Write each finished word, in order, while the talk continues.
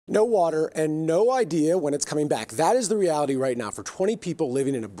No water and no idea when it's coming back. That is the reality right now for 20 people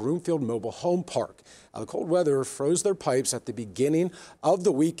living in a Broomfield mobile home park. The cold weather froze their pipes at the beginning of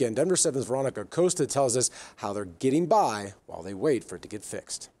the weekend. Denver 7's Veronica Acosta tells us how they're getting by while they wait for it to get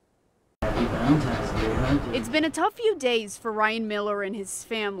fixed. It's been a tough few days for Ryan Miller and his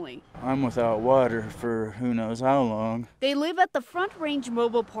family. I'm without water for who knows how long. They live at the Front Range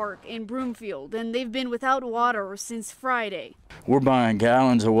Mobile Park in Broomfield, and they've been without water since Friday. We're buying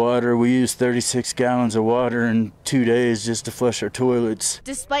gallons of water. We use 36 gallons of water in 2 days just to flush our toilets.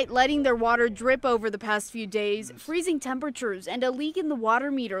 Despite letting their water drip over the past few days, freezing temperatures and a leak in the water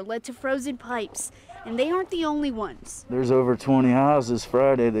meter led to frozen pipes. And they aren't the only ones. There's over 20 houses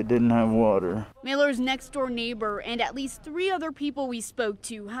Friday that didn't have water. Miller's next door neighbor and at least 3 other people we spoke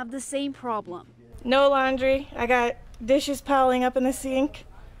to have the same problem. No laundry. I got dishes piling up in the sink.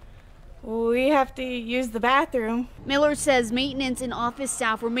 We have to use the bathroom. Miller says maintenance and office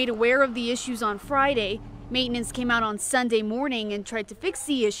staff were made aware of the issues on Friday. Maintenance came out on Sunday morning and tried to fix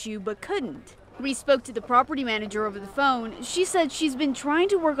the issue but couldn't. We spoke to the property manager over the phone. She said she's been trying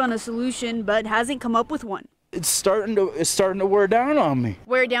to work on a solution but hasn't come up with one. It's starting to wear down on me.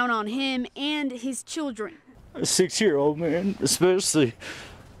 Wear down on him and his children. A 6-year-old man, especially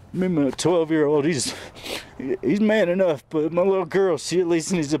me, my 12-year-old, he's man enough, but my little girl, she at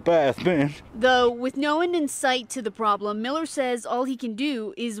least needs a bath, man. Though with no end in sight to the problem, Miller says all he can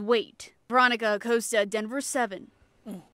do is wait. Veronica Acosta, Denver 7.